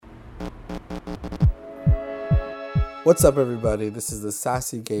What's up, everybody? This is the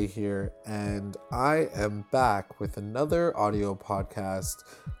Sassy Gay here, and I am back with another audio podcast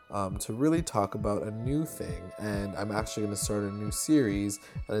to really talk about a new thing. And I'm actually going to start a new series,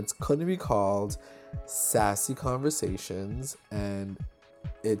 and it's going to be called Sassy Conversations, and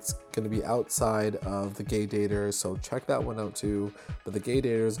it's going to be outside of the Gay Dater, so check that one out too. But the Gay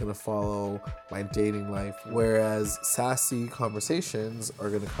Dater is going to follow my dating life, whereas Sassy Conversations are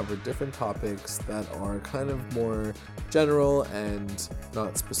going to cover different topics that are kind of more general and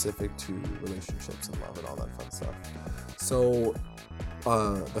not specific to relationships and love and all that fun stuff. So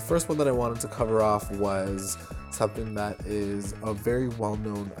the first one that I wanted to cover off was something that is a very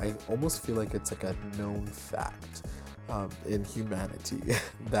well-known, I almost feel like it's like a known fact in humanity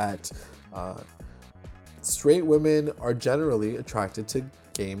that straight women are generally attracted to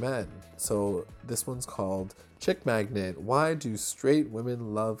gay men. So this one's called Chick Magnet. Why do straight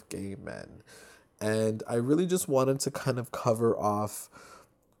women love gay men? And I really just wanted to kind of cover off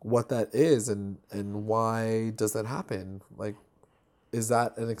what that is and why does that happen? Like, is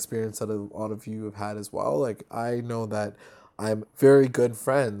that an experience that a lot of you have had as well? Like, I know that I'm very good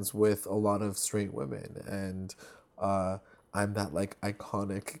friends with a lot of straight women, and I'm that like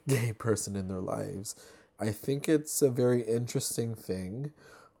iconic gay person in their lives. I think it's a very interesting thing.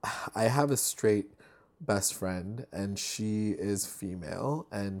 I have a straight best friend, and she is female,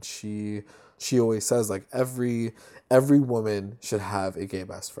 and she always says like every woman should have a gay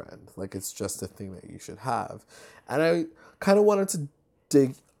best friend. Like, it's just a thing that you should have. And I kind of wanted to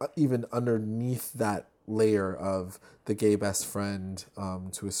dig even underneath that layer of the gay best friend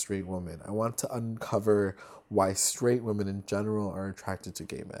to a straight woman. I want to uncover why straight women in general are attracted to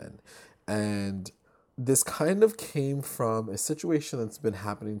gay men. And this kind of came from a situation that's been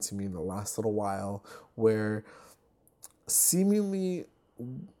happening to me in the last little while, where seemingly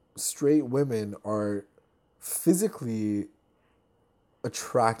straight women are physically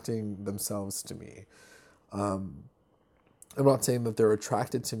attracting themselves to me. I'm not saying that they're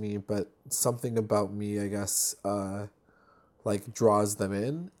attracted to me, but something about me, I guess, like draws them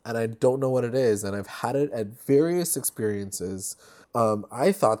in, and I don't know what it is, and I've had it at various experiences.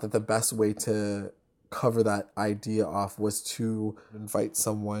 I thought that the best way to cover that idea off was to invite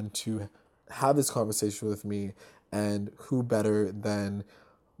someone to have this conversation with me, and who better than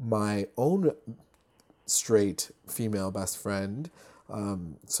my own straight female best friend.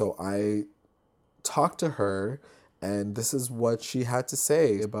 So I talked to her, and this is what she had to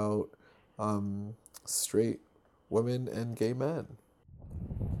say about straight women and gay men.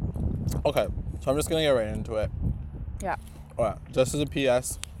 Okay, so I'm just gonna get right into it. Yeah. Alright, just as a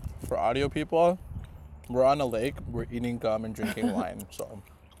PS for audio people, we're on a lake, we're eating gum and drinking wine, so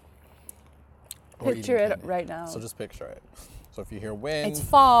Picture it right now. So just picture it. So if you hear wind, It's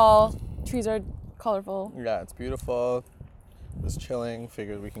fall. Trees are colorful. yeah, it's beautiful. Just chilling.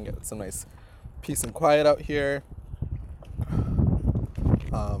 Figured we can get some nice peace and quiet out here.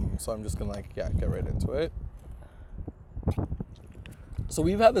 So I'm just gonna get right into it. So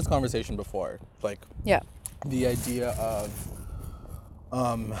we've had this conversation before, like, Yeah. the idea of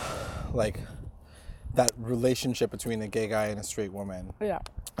like that relationship between a gay guy and a straight woman. Yeah.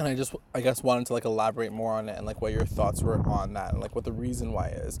 And I guess wanted to like elaborate more on it, and like what your thoughts were on that, and like what the reason why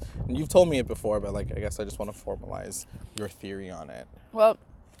is. And you've told me it before, but like I guess I just want to formalize your theory on it. Well,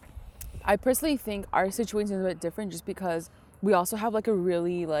 I personally think our situation is a bit different just because we also have like a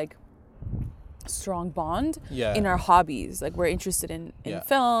really like strong bond in our hobbies. Like, we're interested in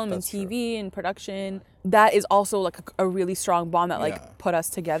film and TV and production. That is also like a really strong bond that like put us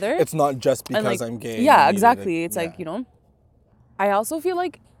together. It's not just because like, I'm gay. Yeah, exactly. It's like, you know, I also feel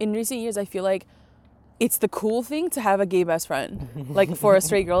like in recent years, I feel like it's the cool thing to have a gay best friend. Like, for a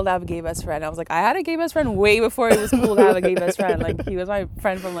straight girl to have a gay best friend. I was like, I had a gay best friend way before it was cool to have a gay best friend. Like, he was my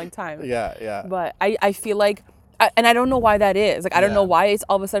friend from like time. Yeah. But I feel like, and I don't know why that is. Like, I don't know why it's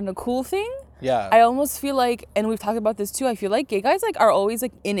all of a sudden a cool thing. Yeah. I almost feel like, and we've talked about this too, I feel like gay guys like are always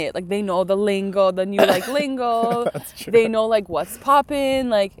like in it. Like, they know the lingo, the new like lingo. That's true. They know like what's poppin'.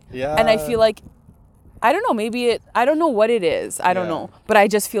 Like, and I feel like, I don't know, I don't know what it is. I don't know. But I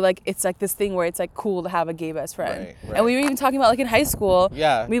just feel like it's like this thing where it's like cool to have a gay best friend. Right. And we were even talking about like in high school.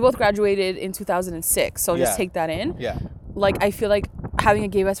 Yeah. We both graduated in 2006. So just take that in. Yeah. Like, I feel like having a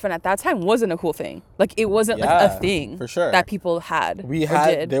gay best friend at that time wasn't a cool thing. Like, it wasn't like a thing for sure that people had. We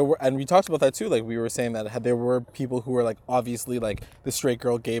talked about that too. Like, we were saying that there were people who were like obviously like the straight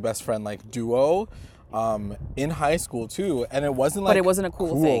girl gay best friend like duo in high school too, and it wasn't like, but it wasn't a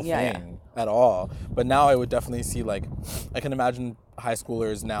cool thing at all. But now I would definitely see, like, I can imagine high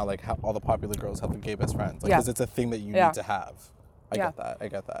schoolers now, like, how all the popular girls have the gay best friends, like, because it's a thing that you need to have. I get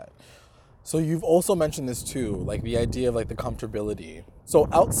that. So you've also mentioned this too, like the idea of like the comfortability. So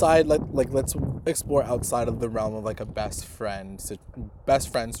outside, like let's explore outside of the realm of like a best friend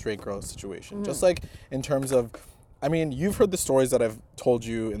straight girl situation. Just like in terms of, I mean, you've heard the stories that I've told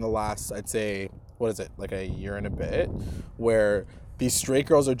you in the last, I'd say, what is it, like a year and a bit, where these straight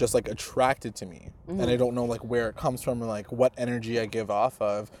girls are just like attracted to me, and I don't know like where it comes from or like what energy I give off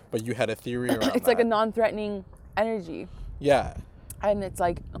of. But you had a theory around it's like a non-threatening energy. Yeah. And it's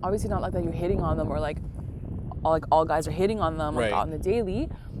like obviously not like that you're hitting on them or like all guys are hitting on them like on the daily.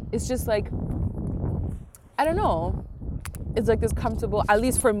 It's just like, I don't know. It's like this comfortable, at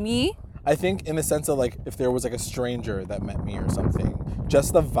least for me. I think in the sense of like if there was like a stranger that met me or something,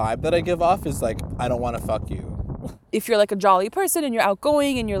 just the vibe that I give off is like, I don't want to fuck you. If you're like a jolly person and you're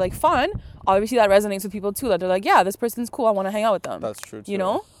outgoing and you're like fun, obviously that resonates with people too. That they're like, yeah, this person's cool. I want to hang out with them. That's true too. You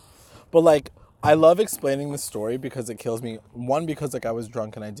know? But like, I love explaining the story because it kills me. One, because like I was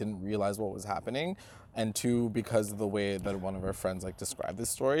drunk and I didn't realize what was happening. And two, because of the way that one of our friends like described this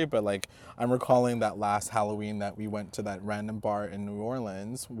story. But like, I'm recalling that last Halloween that we went to that random bar in New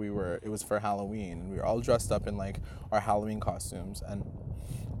Orleans. It was for Halloween, and we were all dressed up in like our Halloween costumes, and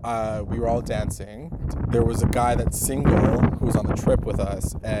we were all dancing. There was a guy that's single who was on the trip with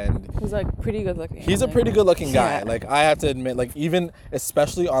us, and he's like pretty good looking. He's a pretty good looking guy. Yeah. Like, I have to admit, like, even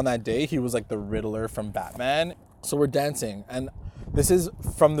especially on that day, he was like the Riddler from Batman. So we're dancing, and this is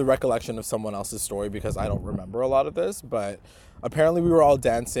from the recollection of someone else's story because I don't remember a lot of this, but apparently we were all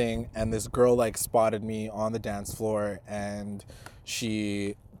dancing, and this girl like spotted me on the dance floor, and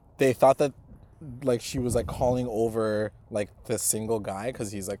they thought that like she was like calling over like the single guy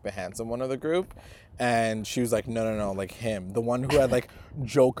because he's like the handsome one of the group, and she was like, no, like him, the one who had like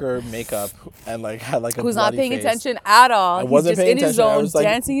Joker makeup and like had like a who's not paying face. Attention at all. I wasn't He's just paying in his attention. zone, I was, like,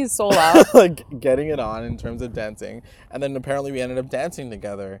 dancing his soul out. like getting it on in terms of dancing, and then apparently we ended up dancing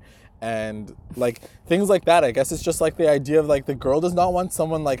together. And like things like that, I guess it's just like the idea of like the girl does not want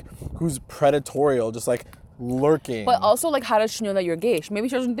someone like who's predatorial, just like lurking. But also, like, how does she know that you're gay? Maybe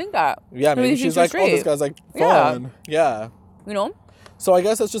she doesn't think that. Yeah, maybe she's like, oh, this guy's like fun. Yeah. You know? So I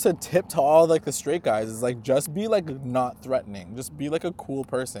guess that's just a tip to all like the straight guys is like, just be like not threatening. Just be like a cool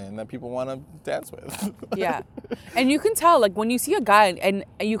person that people want to dance with. Yeah. And you can tell, like, when you see a guy and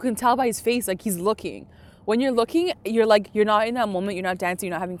you can tell by his face, like, he's looking. When you're looking, you're like, you're not in that moment, you're not dancing,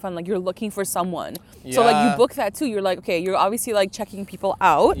 you're not having fun, like, you're looking for someone. Yeah. So, like, you book that too. You're like, okay, you're obviously, like, checking people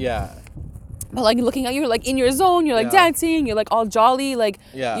out. Yeah. But, like, looking at you, like, in your zone, you're, like, dancing, you're, like, all jolly, like,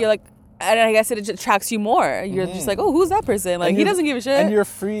 you're, like, and I guess it just attracts you more. You're just like, oh, who's that person? Like, he doesn't give a shit. And you're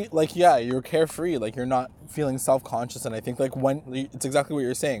free, like, yeah, you're carefree. Like, you're not feeling self-conscious. And I think, like, it's exactly what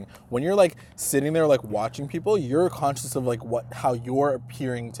you're saying. When you're, like, sitting there, like, watching people, you're conscious of, like, how you're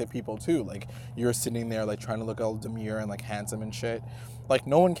appearing to people, too. Like, you're sitting there, like, trying to look all demure and, like, handsome and shit. Like,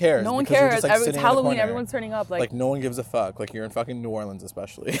 no one cares. No one cares. Just, like, it's Halloween. Everyone's turning up. Like, no one gives a fuck. Like, you're in fucking New Orleans,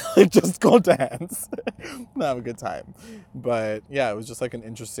 especially. Like, just go dance. Have a good time. But, yeah, it was just, like, an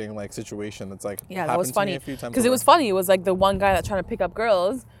interesting, like, situation that's, like, that was funny. Because it was funny. It was, like, the one guy that's trying to pick up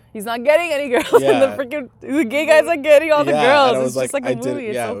girls. He's not getting any girls. Yeah. And the gay guy's, like, getting all the girls. It's just, like, a movie.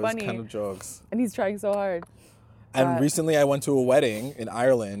 It's so funny. It was kind of jokes. And he's trying so hard. And recently I went to a wedding in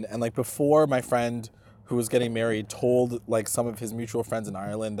Ireland. And, like, before my friend who was getting married told like some of his mutual friends in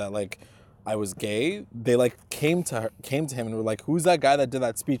Ireland that like I was gay, they like came to him and were like, who's that guy that did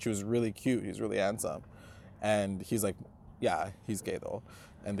that speech? He was really cute, he's really handsome. And he's like, yeah, he's gay though.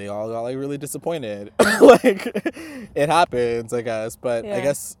 And they all got like really disappointed. Like, it happens, I guess. But I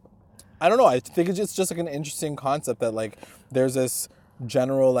guess, I don't know, I think it's just like an interesting concept that like there's this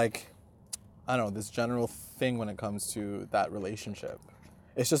general like, I don't know, this general thing when it comes to that relationship.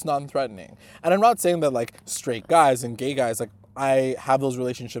 It's just non-threatening. And I'm not saying that, like, straight guys and gay guys, like, I have those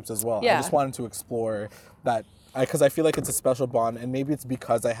relationships as well. Yeah. I just wanted to explore that, because I feel like it's a special bond, and maybe it's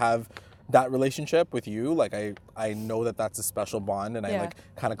because I have that relationship with you. Like, I know that that's a special bond, and I, like,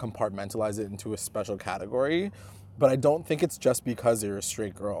 kind of compartmentalize it into a special category. But I don't think it's just because you're a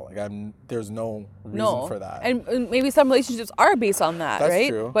straight girl. Like, there's no reason for that. And maybe some relationships are based on that, That's right?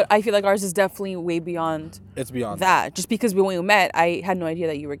 True. But I feel like ours is definitely way beyond. It's beyond that. Just because when we met, I had no idea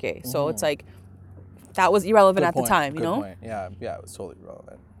that you were gay. So it's like, that was irrelevant at the time, you know? Point. Yeah, it was totally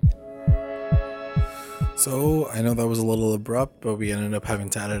irrelevant. So I know that was a little abrupt, but we ended up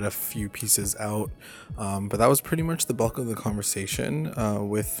having to edit a few pieces out. But that was pretty much the bulk of the conversation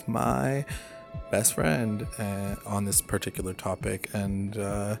with my best friend on this particular topic, and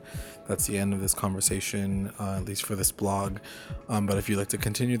that's the end of this conversation, at least for this blog. But if you'd like to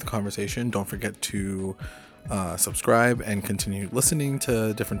continue the conversation, don't forget to subscribe and continue listening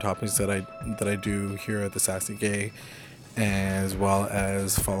to different topics that I do here at the Sassy Gay. as well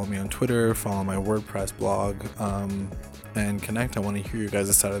as follow me on Twitter, follow my WordPress blog, and connect. I want to hear you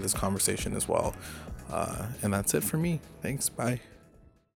guys' side of this conversation as well. And that's it for me. Thanks. Bye.